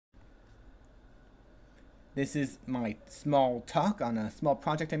This is my small talk on a small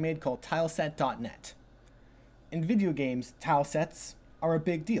project I made called TilesetNet. In video games, tilesets are a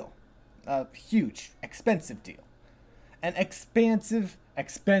big deal. A huge, expensive deal. An expansive,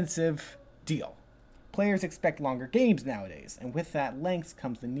 expensive deal. Players expect longer games nowadays, and with that length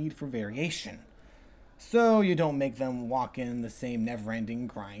comes the need for variation. So you don't make them walk in the same never-ending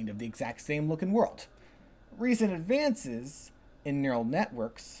grind of the exact same looking world. Recent advances in neural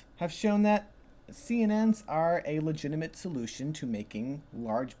networks have shown that CNNs are a legitimate solution to making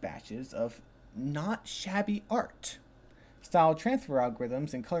large batches of not shabby art. Style transfer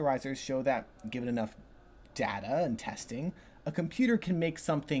algorithms and colorizers show that, given enough data and testing, a computer can make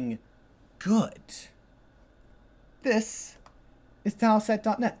something good. This is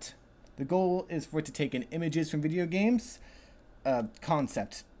TilesetNet. The goal is for it to take in images from video games,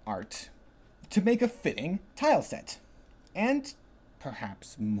 concept art, to make a fitting tileset. And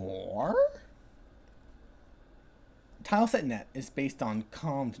perhaps more? TilesetNet is based on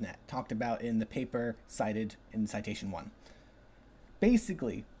ConvNet, talked about in the paper cited in Citation 1.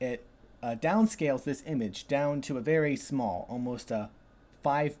 Basically, it downscales this image down to a very small, almost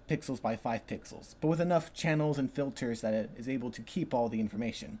 5 pixels by 5 pixels, but with enough channels and filters that it is able to keep all the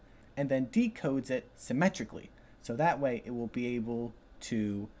information, and then decodes it symmetrically, so that way it will be able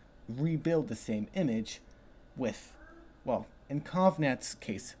to rebuild the same image with, well, in ConvNet's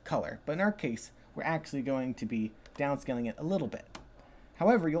case, color, but in our case, we're actually going to be downscaling it a little bit.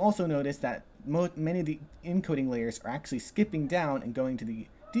 However, you'll also notice that many of the encoding layers are actually skipping down and going to the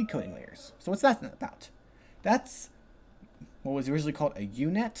decoding layers. So what's that about? That's what was originally called a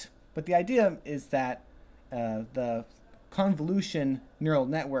UNet, but the idea is that the convolution neural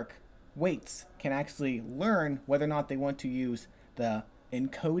network weights can actually learn whether or not they want to use the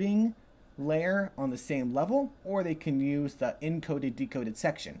encoding layer on the same level, or they can use the encoded decoded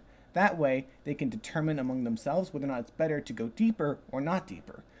section. That way, they can determine among themselves whether or not it's better to go deeper or not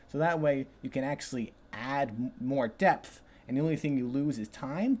deeper. So that way, you can actually add more depth, and the only thing you lose is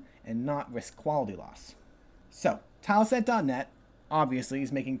time and not risk quality loss. So, TilesetNet obviously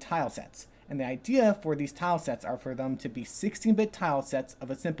is making tilesets, and the idea for these tilesets are for them to be 16-bit tilesets of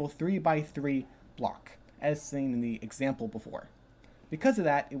a simple 3x3 block, as seen in the example before. Because of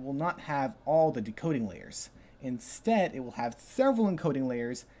that, it will not have all the decoding layers. Instead, it will have several encoding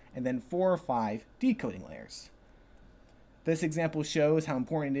layers and then 4 or 5 decoding layers. This example shows how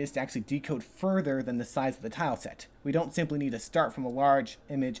important it is to actually decode further than the size of the tileset. We don't simply need to start from a large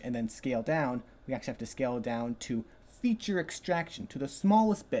image and then scale down. We actually have to scale down to feature extraction, to the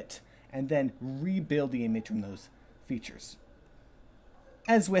smallest bit, and then rebuild the image from those features.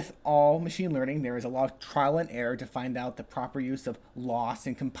 As with all machine learning, there is a lot of trial and error to find out the proper use of loss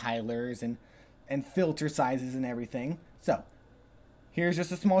and compilers and filter sizes and everything. So, here's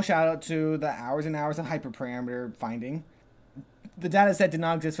just a small shout out to the hours and hours of hyperparameter finding. The dataset did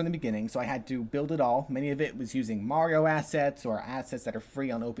not exist from the beginning, so I had to build it all. Many of it was using Mario assets or assets that are free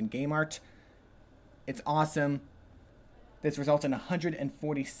on OpenGameArt. It's awesome. This results in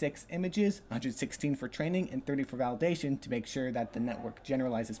 146 images, 116 for training and 30 for validation to make sure that the network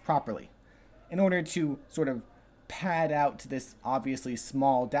generalizes properly. In order to sort of pad out this obviously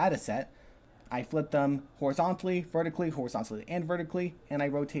small data set, I flipped them horizontally, and vertically, and I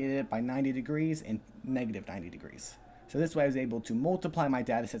rotated it by 90 degrees and negative 90 degrees. So this way I was able to multiply my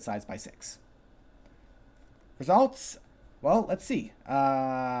dataset size by 6. Results? Well, let's see.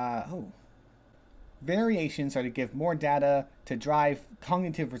 Variations are to give more data to drive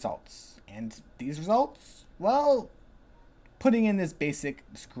cognitive results. And these results? Well, putting in this basic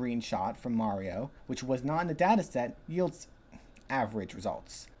screenshot from Mario, which was not in the dataset, yields average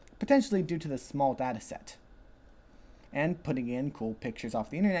results, potentially due to the small dataset. And putting in cool pictures off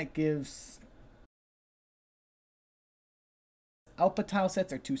the internet gives output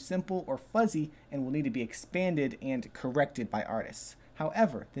tilesets are too simple or fuzzy and will need to be expanded and corrected by artists.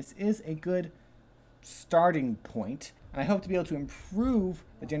 However, this is a good starting point, and I hope to be able to improve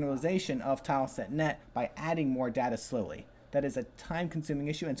the generalization of TilesetNet by adding more data slowly. That is a time-consuming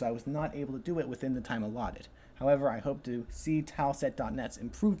issue, and so I was not able to do it within the time allotted. However, I hope to see TilesetNet's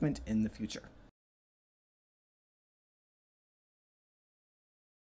improvement in the future.